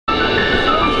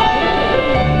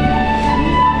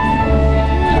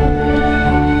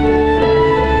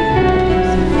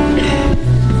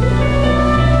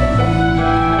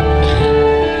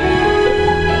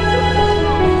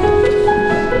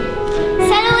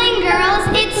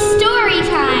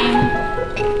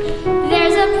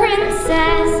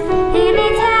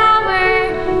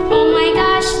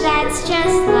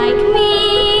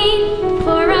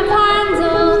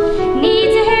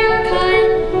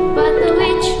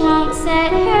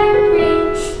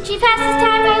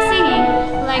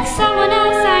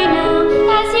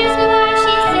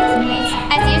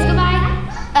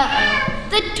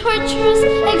torturous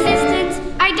existence.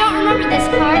 I don't remember this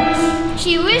part.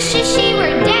 She wishes she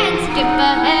were dead. Skip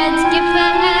ahead, skip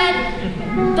ahead.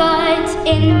 But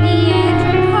in the end,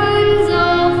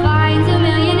 Rapunzel finds a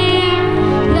millionaire.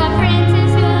 The prince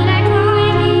is good at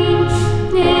climbing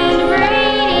and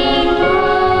braiding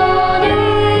golden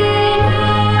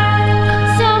hair.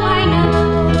 So I know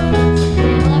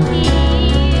they'll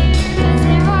appear, 'cause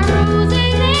there are rules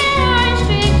and there are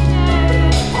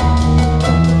strictures.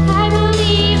 I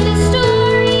believe the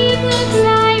story books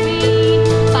I read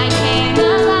by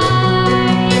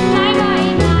candlelight, night by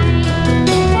night,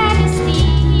 that the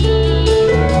steed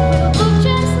will look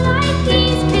just like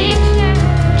these pictures.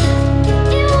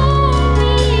 It won't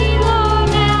be long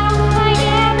now, I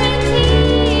guarantee.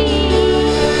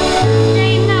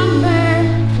 Day number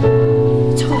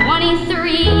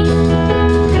 23.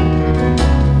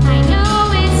 I know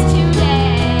it's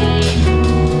today.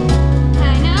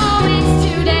 I know it's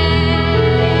today.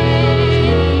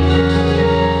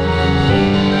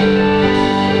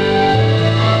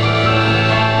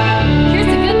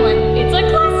 Here's a good one. It's a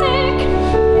classic.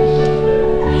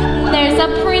 There's a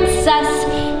princess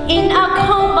in a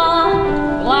coma.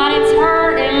 Glad it's her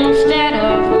instead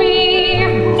of me.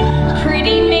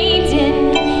 Pretty maiden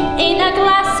in a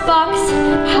glass box.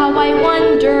 How I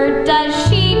wonder, does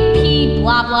she pee?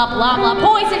 Blah, blah, blah, blah.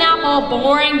 Poison apple,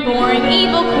 boring, boring.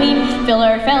 Evil queen,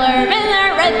 filler, filler, miller.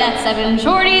 Read that 7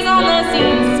 shorties on the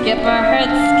scene. Skip ahead,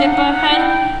 skip ahead.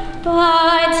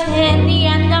 But in the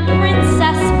end, the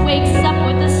princess wakes up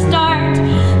with a start.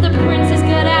 The prince is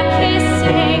good at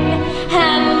kissing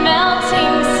and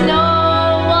melting Snow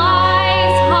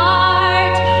White's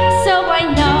heart. So I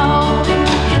know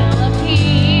he'll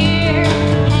appear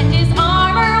and his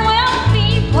armor will be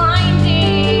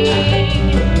blinding,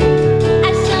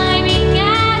 as shining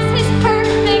as his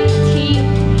perfect teeth.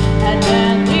 And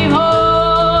then he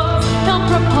hopes he'll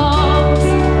propose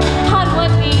on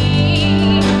what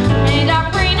me, and our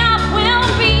prenup will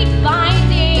be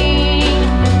binding.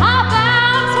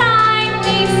 About time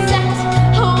we set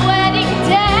a wedding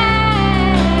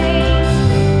date.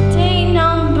 Day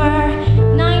number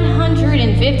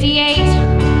 958.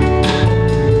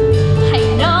 I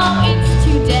know it's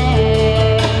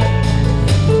today.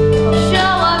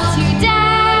 Show up today.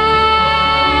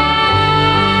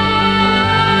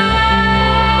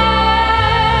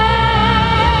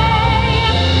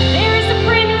 There's a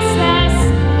princess,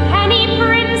 any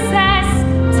princess.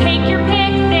 Take your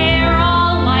pick, they're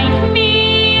all like me.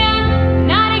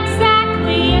 Not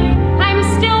exactly, I'm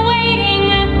still waiting.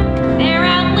 They're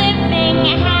out living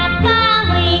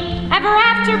happily ever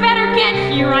after. Better get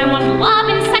here, I want love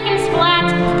in seconds flat.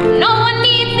 No one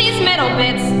needs these metal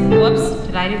bits. Whoops,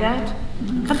 did I do that?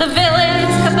 Cut the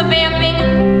villains, cut the vamping,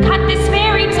 cut this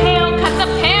fairy tale.